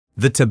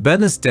The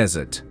Tabernas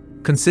Desert,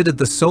 considered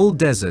the sole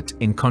desert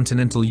in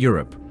continental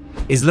Europe,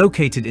 is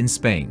located in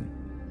Spain.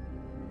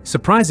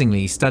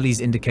 Surprisingly, studies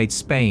indicate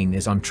Spain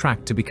is on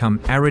track to become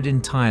arid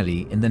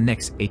entirely in the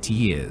next 80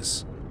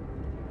 years.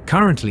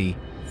 Currently,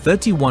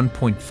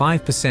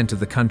 31.5% of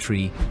the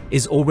country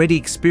is already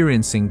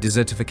experiencing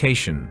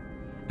desertification,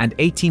 and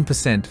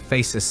 18%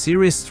 face a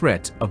serious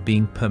threat of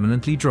being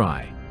permanently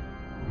dry.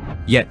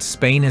 Yet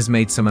Spain has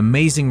made some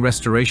amazing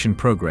restoration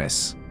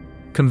progress,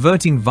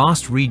 converting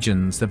vast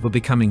regions that were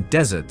becoming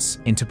deserts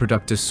into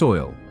productive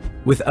soil,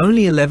 with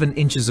only 11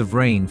 inches of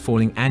rain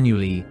falling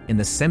annually in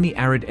the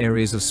semi-arid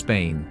areas of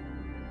Spain.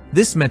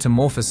 This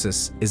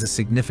metamorphosis is a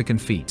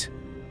significant feat.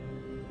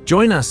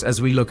 Join us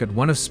as we look at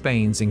one of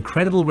Spain's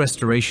incredible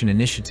restoration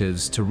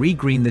initiatives to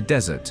regreen the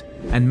desert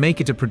and make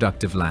it a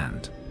productive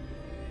land.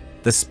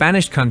 The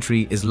Spanish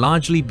country is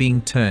largely being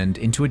turned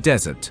into a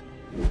desert.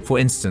 For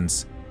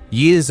instance,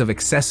 years of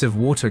excessive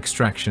water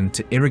extraction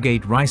to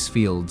irrigate rice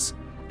fields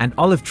and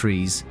olive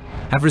trees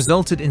have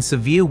resulted in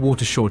severe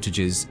water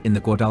shortages in the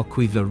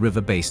Guadalquivir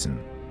river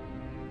basin.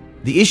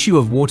 The issue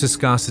of water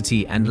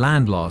scarcity and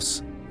land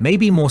loss may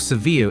be more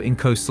severe in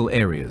coastal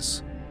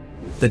areas.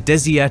 The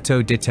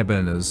Desierto de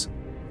Tabernas,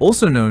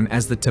 also known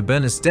as the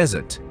Tabernas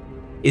Desert,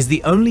 is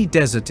the only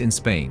desert in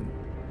Spain.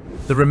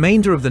 The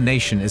remainder of the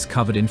nation is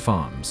covered in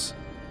farms.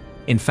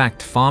 In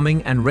fact,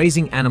 farming and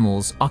raising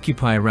animals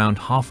occupy around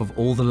half of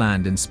all the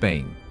land in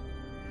Spain.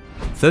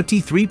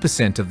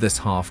 33% of this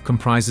half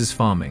comprises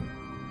farming,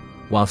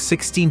 while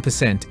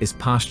 16% is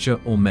pasture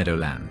or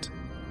meadowland.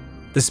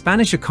 The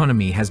Spanish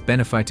economy has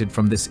benefited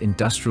from this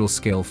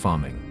industrial-scale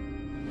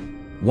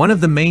farming. One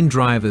of the main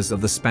drivers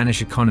of the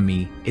Spanish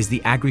economy is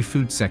the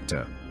agri-food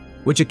sector,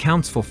 which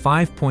accounts for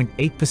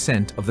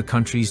 5.8% of the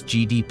country's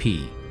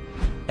GDP,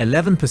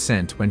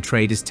 11% when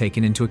trade is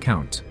taken into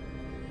account.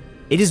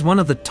 It is one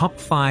of the top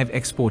 5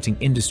 exporting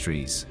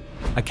industries,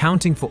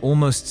 accounting for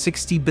almost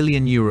 60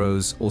 billion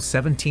euros or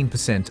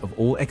 17% of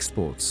all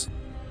exports,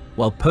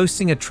 while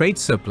posting a trade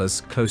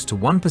surplus close to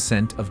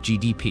 1% of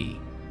GDP.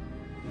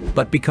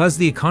 But because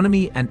the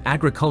economy and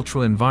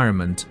agricultural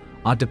environment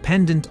are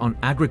dependent on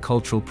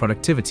agricultural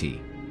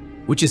productivity,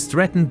 which is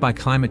threatened by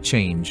climate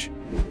change,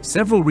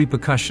 several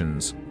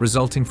repercussions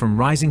resulting from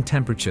rising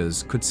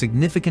temperatures could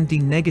significantly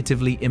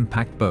negatively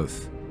impact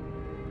both.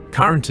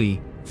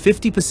 Currently,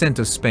 50%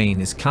 of Spain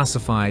is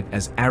classified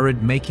as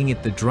arid, making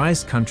it the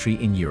driest country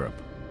in Europe.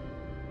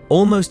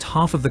 Almost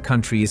half of the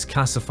country is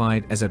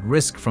classified as at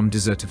risk from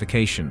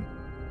desertification,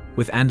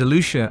 with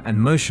Andalusia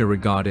and Murcia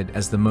regarded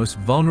as the most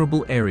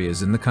vulnerable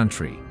areas in the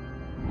country.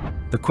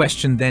 The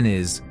question then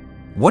is,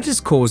 what is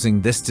causing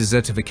this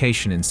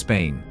desertification in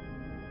Spain?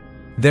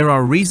 There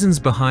are reasons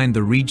behind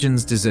the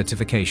region's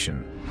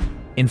desertification.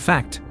 In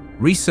fact,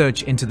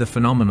 research into the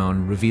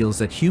phenomenon reveals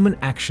that human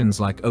actions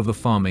like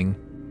overfarming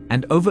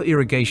and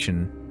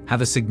over-irrigation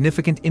have a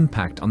significant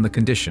impact on the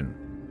condition.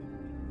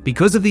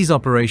 Because of these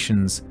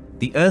operations,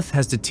 the earth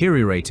has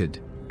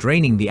deteriorated,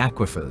 draining the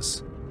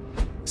aquifers.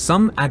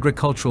 Some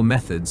agricultural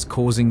methods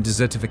causing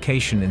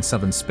desertification in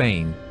southern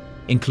Spain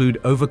include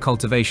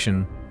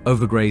overcultivation,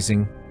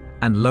 overgrazing,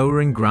 and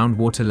lowering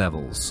groundwater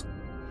levels.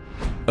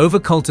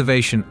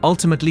 Overcultivation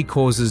ultimately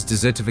causes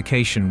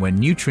desertification when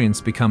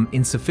nutrients become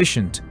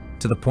insufficient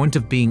to the point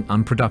of being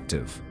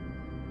unproductive.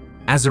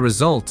 As a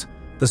result,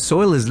 the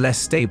soil is less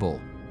stable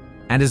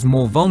and is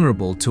more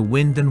vulnerable to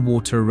wind and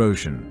water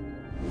erosion.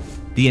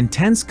 The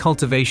intense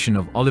cultivation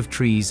of olive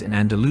trees in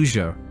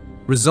Andalusia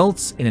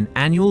results in an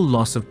annual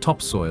loss of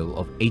topsoil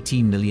of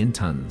 80 million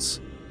tons.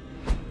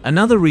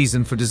 Another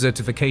reason for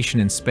desertification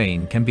in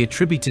Spain can be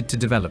attributed to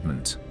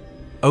development.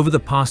 Over the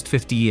past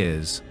 50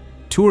 years,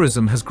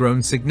 tourism has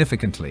grown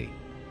significantly.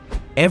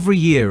 Every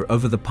year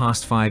over the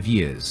past 5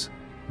 years,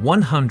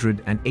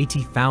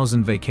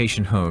 180,000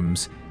 vacation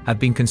homes have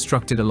been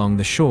constructed along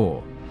the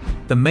shore.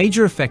 The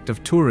major effect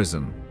of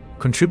tourism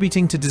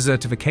contributing to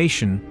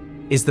desertification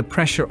is the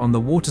pressure on the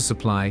water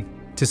supply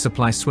to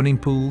supply swimming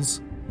pools,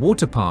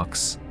 water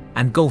parks,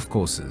 and golf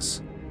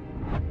courses.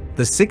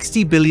 The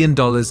 $60 billion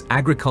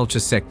agriculture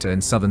sector in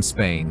southern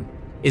Spain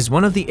is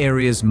one of the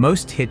areas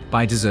most hit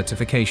by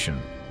desertification.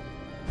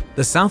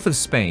 The south of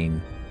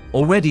Spain,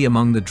 already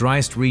among the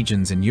driest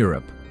regions in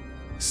Europe,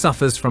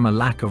 suffers from a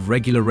lack of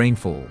regular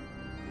rainfall.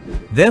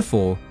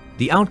 Therefore,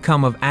 the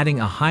outcome of adding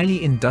a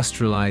highly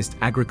industrialized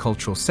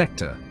agricultural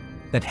sector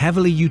that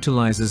heavily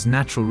utilizes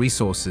natural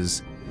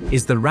resources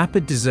is the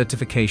rapid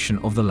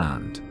desertification of the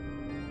land.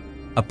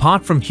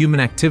 Apart from human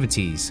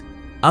activities,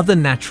 other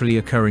naturally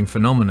occurring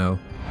phenomena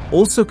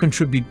also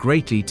contribute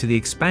greatly to the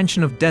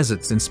expansion of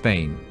deserts in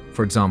Spain.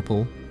 For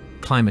example,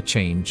 climate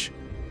change.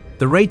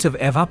 The rate of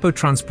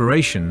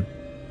evapotranspiration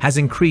has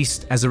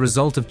increased as a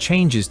result of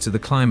changes to the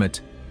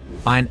climate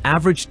by an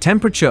average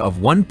temperature of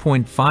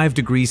 1.5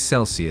 degrees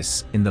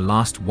Celsius in the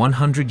last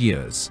 100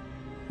 years,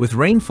 with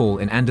rainfall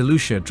in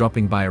Andalusia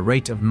dropping by a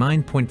rate of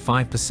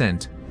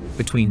 9.5%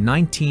 between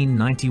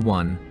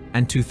 1991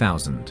 and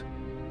 2000.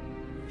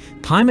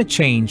 Climate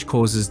change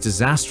causes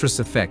disastrous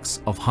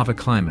effects of hotter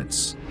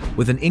climates,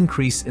 with an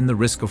increase in the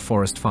risk of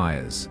forest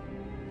fires.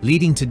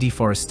 leading to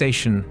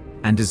deforestation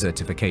and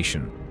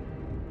desertification.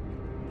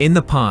 In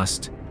the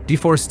past,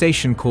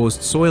 deforestation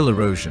caused soil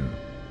erosion,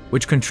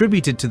 which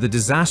contributed to the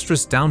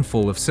disastrous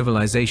downfall of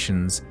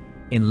civilizations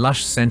in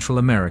lush Central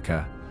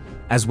America,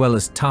 as well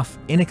as tough,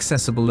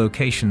 inaccessible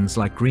locations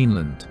like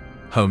Greenland,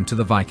 home to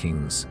the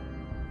Vikings,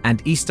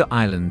 and Easter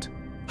Island,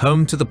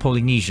 home to the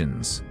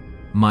Polynesians,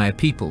 Maya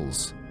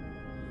peoples,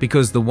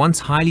 because the once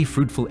highly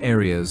fruitful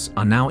areas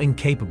are now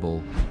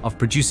incapable of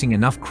producing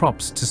enough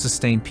crops to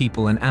sustain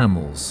people and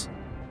animals.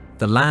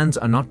 The lands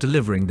are not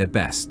delivering their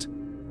best.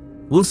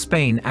 Will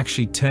Spain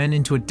actually turn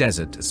into a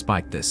desert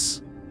despite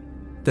this?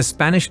 The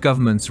Spanish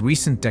government's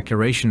recent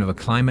declaration of a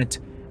climate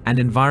and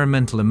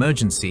environmental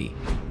emergency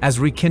has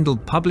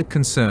rekindled public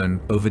concern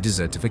over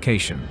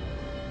desertification.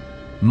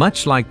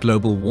 Much like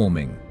global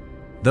warming,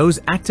 those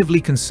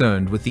actively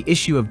concerned with the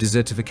issue of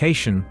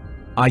desertification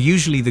are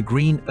usually the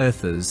green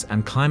earthers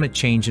and climate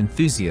change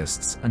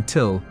enthusiasts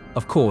until,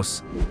 of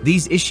course,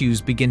 these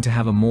issues begin to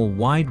have a more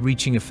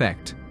wide-reaching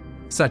effect,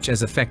 such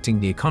as affecting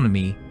the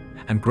economy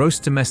and gross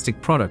domestic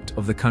product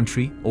of the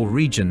country or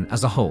region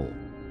as a whole.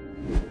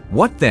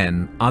 What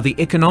then are the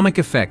economic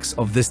effects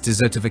of this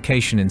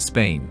desertification in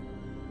Spain?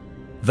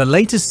 The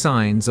latest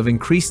signs of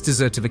increased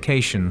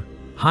desertification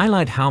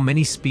highlight how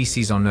many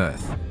species on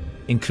Earth,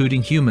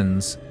 including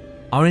humans,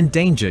 are in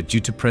danger due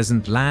to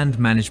present land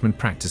management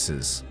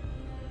practices.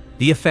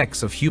 The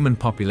effects of human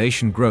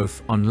population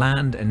growth on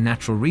land and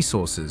natural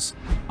resources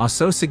are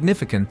so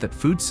significant that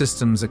food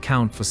systems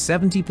account for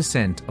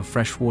 70% of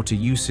freshwater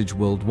usage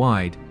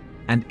worldwide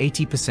and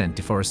 80%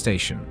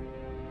 deforestation.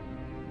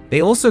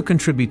 They also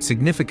contribute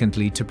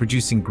significantly to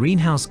producing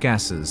greenhouse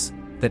gases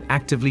that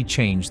actively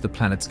change the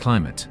planet's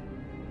climate.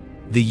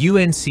 The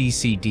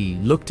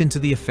UNCCD looked into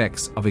the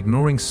effects of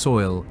ignoring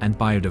soil and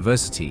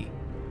biodiversity,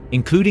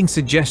 including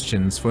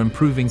suggestions for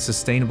improving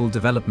sustainable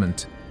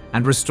development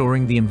and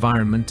restoring the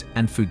environment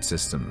and food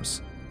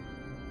systems.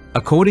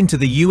 According to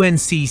the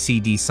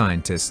UNCCD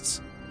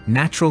scientists,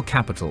 natural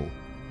capital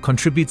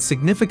contributes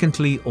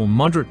significantly or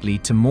moderately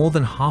to more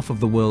than half of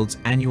the world's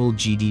annual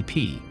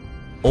GDP,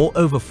 or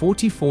over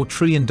 $44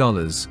 trillion,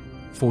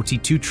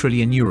 42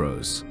 trillion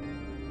euros.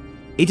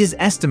 It is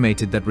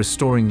estimated that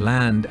restoring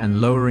land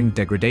and lowering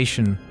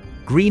degradation,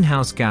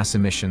 greenhouse gas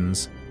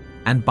emissions,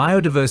 and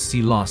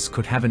biodiversity loss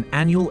could have an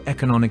annual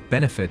economic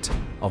benefit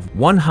of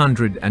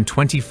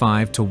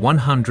 $125 to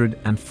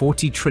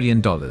 $140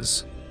 trillion,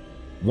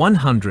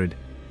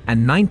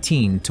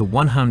 119 to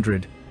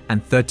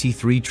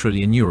 133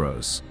 trillion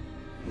euros.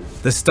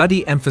 The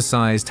study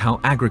emphasized how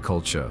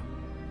agriculture,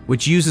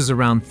 which uses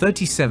around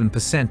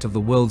 37% of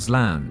the world's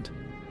land,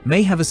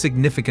 may have a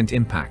significant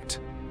impact.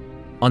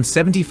 On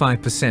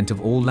 75% of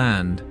all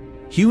land,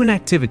 human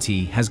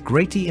activity has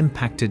greatly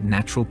impacted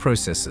natural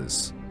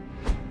processes.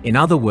 In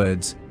other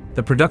words,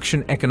 the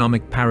production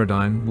economic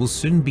paradigm will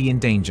soon be in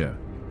danger.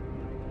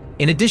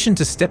 In addition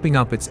to stepping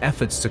up its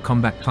efforts to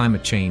combat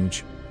climate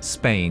change,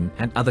 Spain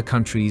and other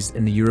countries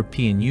in the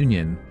European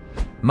Union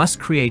must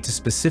create a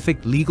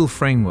specific legal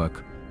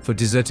framework for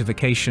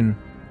desertification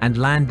and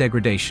land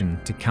degradation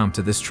to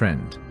counter this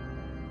trend.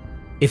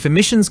 If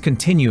emissions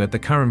continue at the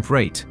current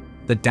rate,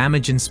 the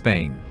damage in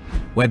Spain,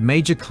 where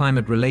major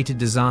climate-related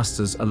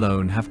disasters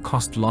alone have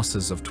cost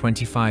losses of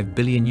 25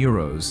 billion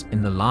euros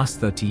in the last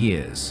 30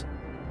 years,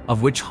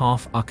 of which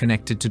half are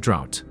connected to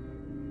drought,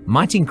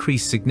 might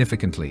increase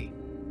significantly.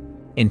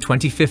 In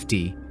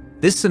 2050,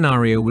 this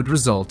scenario would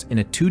result in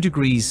a 2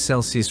 degrees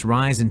Celsius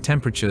rise in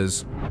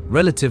temperatures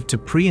relative to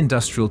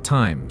pre-industrial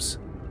times,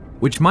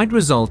 which might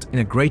result in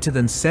a greater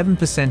than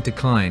 7%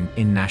 decline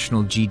in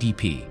national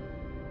GDP.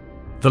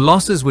 The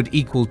losses would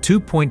equal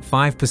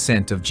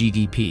 2.5% of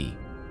GDP,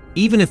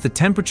 even if the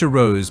temperature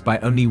rose by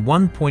only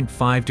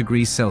 1.5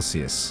 degrees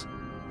Celsius.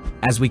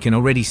 As we can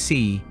already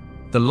see,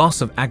 the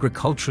loss of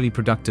agriculturally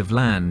productive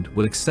land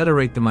will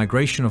accelerate the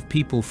migration of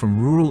people from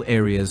rural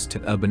areas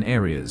to urban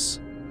areas.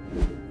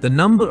 The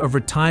number of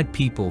retired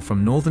people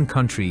from northern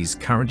countries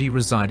currently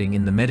residing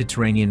in the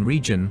Mediterranean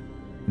region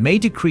may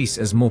decrease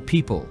as more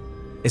people,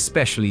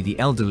 especially the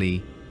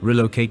elderly,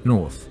 relocate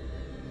north.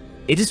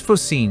 It is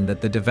foreseen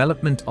that the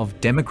development of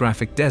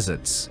demographic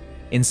deserts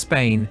in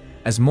Spain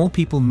as more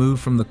people move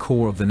from the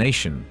core of the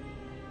nation,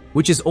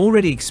 which is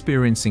already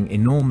experiencing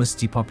enormous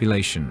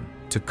depopulation,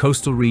 to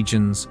coastal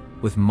regions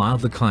with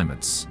milder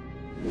climates.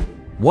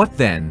 What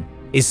then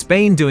is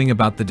Spain doing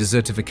about the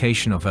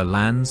desertification of her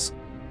lands?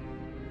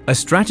 A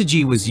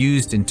strategy was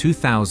used in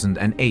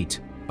 2008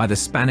 by the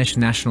Spanish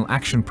National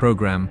Action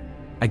Program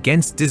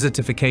against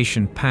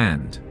desertification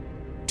PAND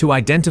to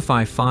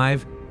identify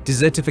 5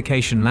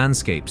 desertification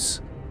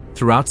landscapes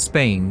throughout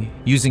Spain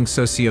using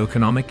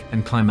socioeconomic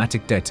and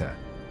climatic data.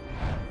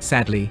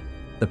 Sadly,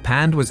 the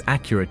PAND was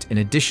accurate in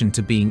addition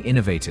to being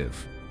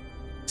innovative.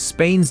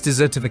 Spain's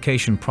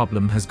desertification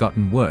problem has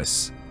gotten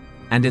worse,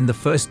 and in the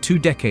first 2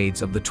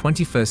 decades of the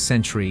 21st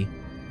century,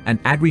 an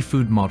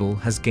agri-food model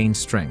has gained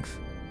strength.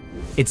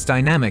 Its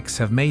dynamics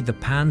have made the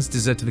PAND's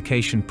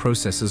desertification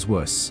processes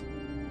worse.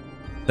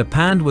 The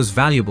PAND was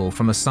valuable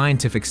from a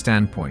scientific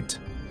standpoint,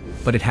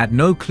 but it had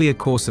no clear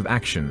course of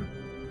action,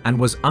 and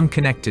was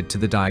unconnected to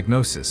the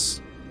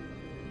diagnosis.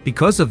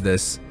 Because of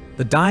this,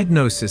 the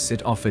diagnosis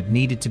it offered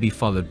needed to be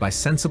followed by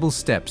sensible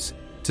steps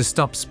to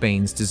stop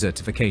Spain's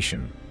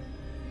desertification.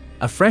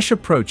 A fresh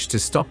approach to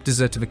stop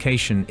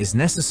desertification is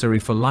necessary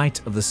for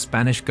light of the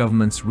Spanish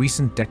government's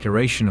recent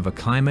declaration of a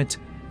climate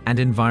and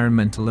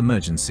environmental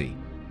emergency.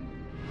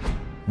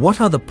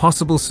 What are the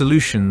possible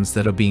solutions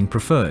that are being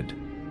preferred?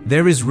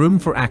 There is room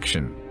for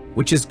action,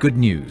 which is good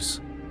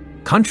news.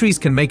 Countries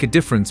can make a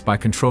difference by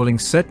controlling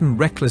certain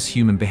reckless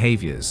human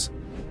behaviors,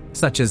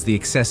 such as the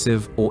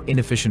excessive or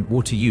inefficient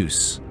water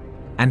use,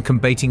 and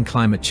combating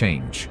climate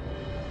change.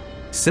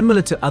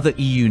 Similar to other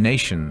EU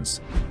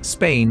nations,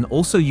 Spain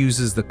also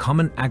uses the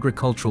Common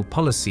Agricultural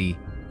Policy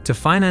to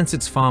finance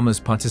its farmers'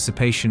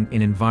 participation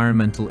in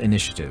environmental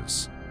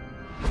initiatives.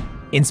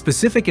 In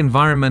specific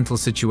environmental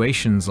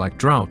situations like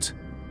drought,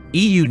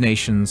 EU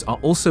nations are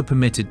also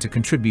permitted to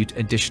contribute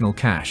additional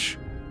cash,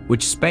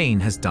 which Spain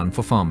has done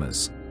for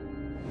farmers.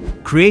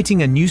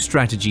 Creating a new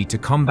strategy to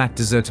combat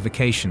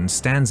desertification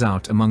stands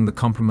out among the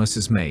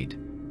compromises made.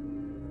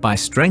 By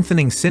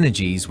strengthening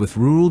synergies with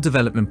rural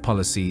development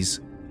policies,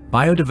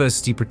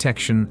 biodiversity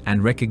protection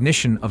and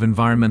recognition of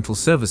environmental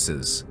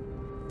services,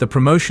 the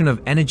promotion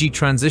of energy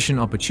transition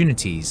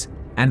opportunities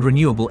and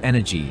renewable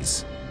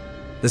energies,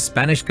 the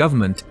Spanish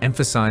government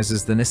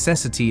emphasizes the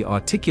necessity of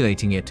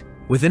articulating it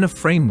within a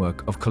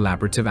framework of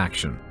collaborative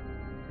action.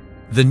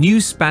 The new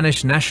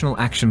Spanish National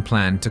Action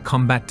Plan to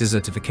Combat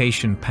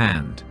Desertification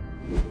 (PAND),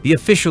 the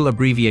official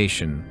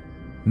abbreviation,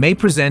 may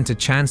present a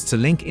chance to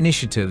link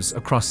initiatives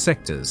across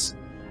sectors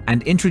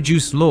and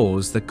introduce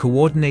laws that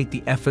coordinate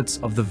the efforts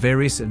of the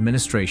various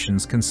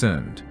administrations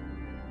concerned.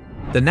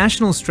 The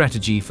national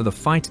strategy for the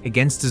fight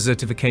against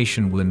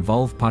desertification will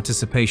involve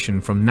participation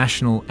from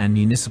national and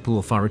municipal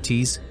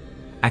authorities,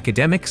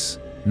 academics,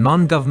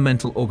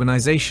 non-governmental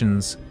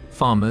organizations,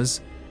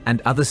 farmers,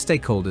 and other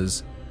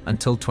stakeholders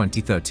until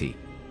 2030.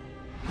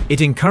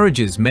 It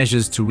encourages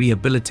measures to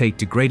rehabilitate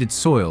degraded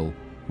soil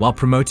while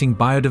promoting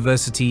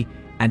biodiversity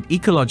and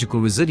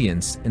ecological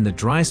resilience in the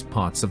driest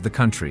parts of the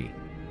country.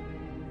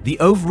 The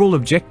overall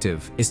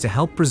objective is to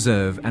help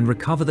preserve and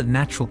recover the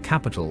natural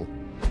capital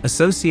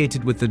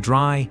associated with the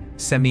dry,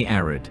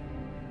 semi-arid,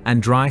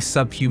 and dry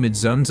subhumid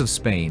zones of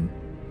Spain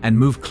and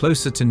move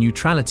closer to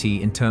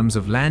neutrality in terms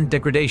of land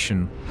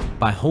degradation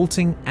by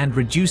halting and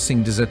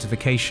reducing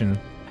desertification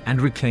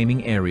and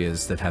reclaiming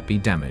areas that have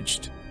been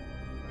damaged.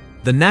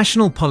 The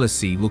national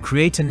policy will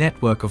create a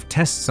network of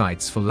test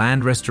sites for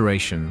land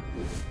restoration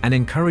and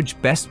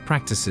encourage best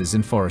practices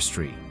in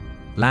forestry,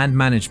 land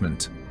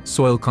management,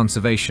 soil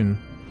conservation,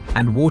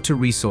 and water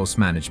resource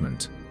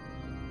management.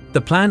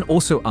 The plan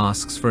also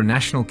asks for a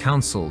national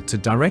council to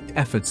direct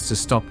efforts to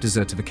stop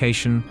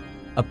desertification,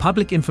 a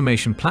public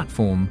information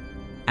platform,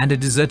 and a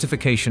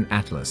desertification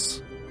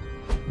atlas.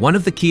 One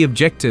of the key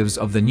objectives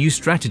of the new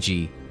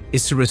strategy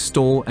is to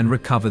restore and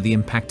recover the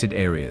impacted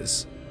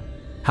areas.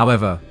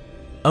 However,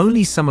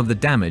 only some of the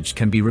damage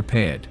can be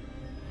repaired.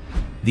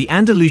 The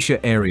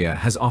Andalusia area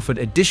has offered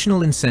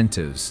additional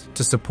incentives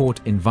to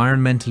support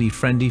environmentally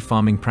friendly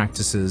farming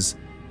practices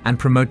and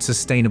promote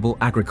sustainable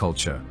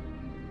agriculture.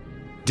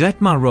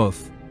 Dietmar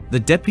Roth, the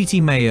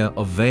deputy mayor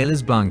of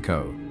Vélez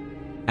Blanco,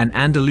 an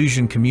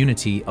Andalusian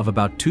community of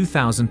about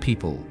 2,000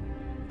 people,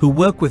 who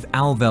work with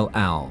Al-Vel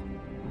Al,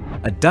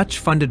 a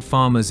Dutch-funded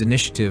farmers'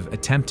 initiative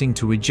attempting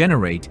to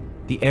regenerate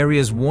the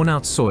area's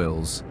worn-out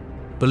soils,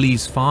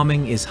 believes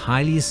farming is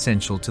highly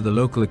essential to the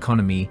local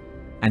economy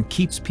and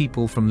keeps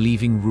people from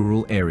leaving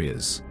rural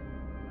areas.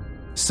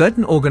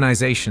 Certain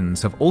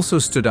organizations have also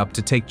stood up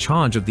to take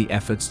charge of the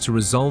efforts to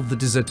resolve the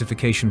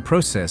desertification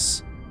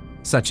process,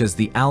 such as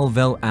the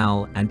Al-Vel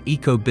Al and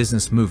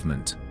Eco-Business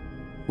Movement,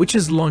 which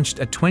has launched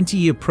a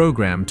 20-year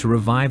program to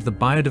revive the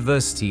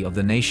biodiversity of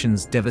the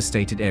nation's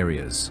devastated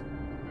areas.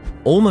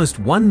 Almost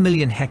 1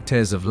 million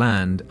hectares of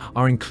land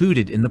are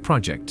included in the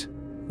project,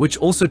 which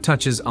also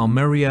touches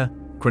Almeria,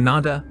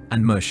 Granada,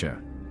 and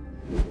Murcia.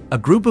 A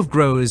group of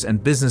growers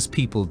and business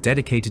people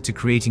dedicated to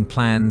creating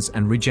plans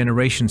and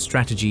regeneration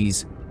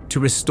strategies to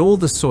restore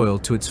the soil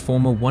to its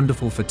former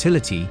wonderful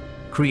fertility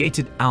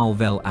created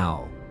Al-Vel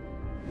Al.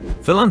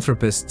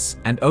 Philanthropists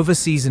and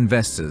overseas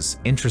investors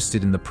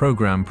interested in the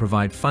program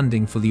provide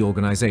funding for the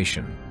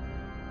organization.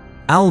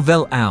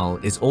 Al-Vel Al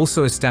is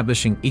also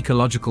establishing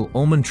ecological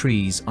almond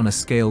trees on a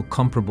scale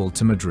comparable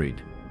to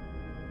Madrid.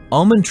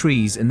 Almond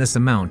trees in this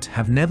amount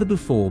have never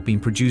before been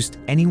produced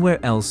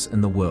anywhere else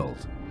in the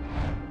world.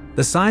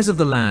 The size of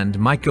the land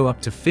might go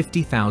up to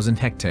 50,000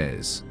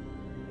 hectares.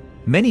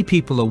 Many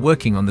people are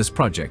working on this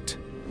project.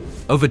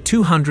 Over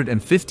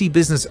 250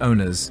 business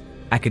owners,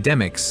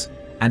 academics,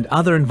 and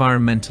other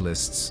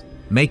environmentalists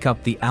make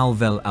up the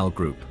Al-Vel Al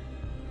group.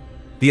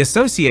 The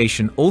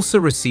association also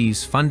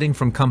receives funding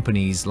from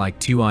companies like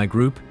TUI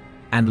Group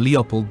and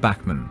Leopold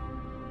Bachmann.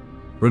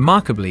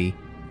 Remarkably,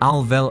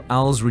 Al-Vel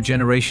Al's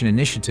regeneration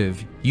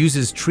initiative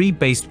uses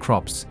tree-based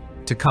crops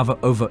to cover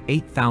over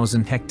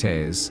 8,000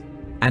 hectares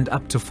and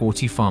up to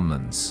 40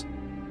 farmlands.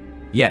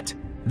 Yet,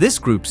 this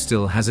group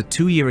still has a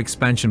 2-year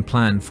expansion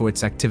plan for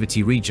its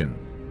activity region.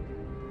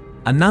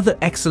 Another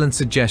excellent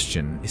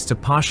suggestion is to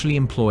partially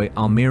employ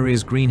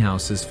Almeria's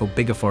greenhouses for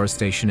bigger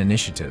forestation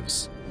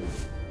initiatives.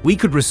 We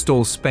could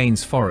restore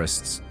Spain's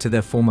forests to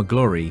their former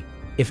glory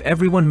if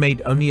everyone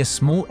made only a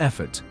small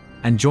effort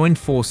and joined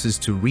forces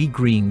to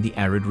regreen the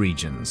arid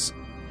regions.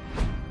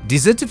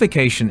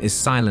 Desertification is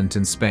silent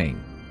in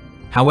Spain.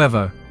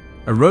 However,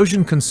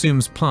 erosion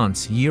consumes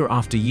plants year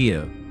after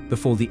year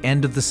before the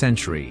end of the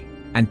century,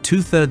 and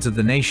 2/3 of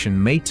the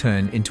nation may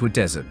turn into a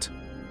desert.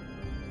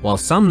 While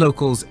some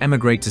locals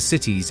emigrate to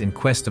cities in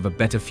quest of a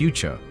better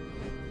future,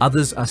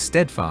 others are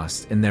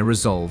steadfast in their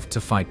resolve to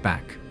fight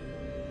back.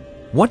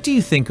 What do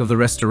you think of the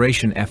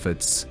restoration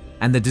efforts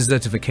and the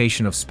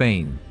desertification of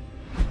Spain?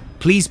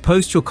 Please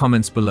post your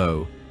comments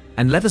below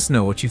and let us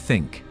know what you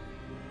think.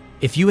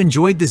 If you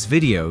enjoyed this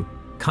video,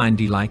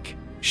 kindly like,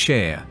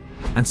 share,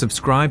 and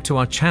subscribe to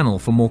our channel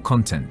for more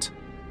content.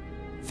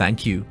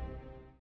 Thank you.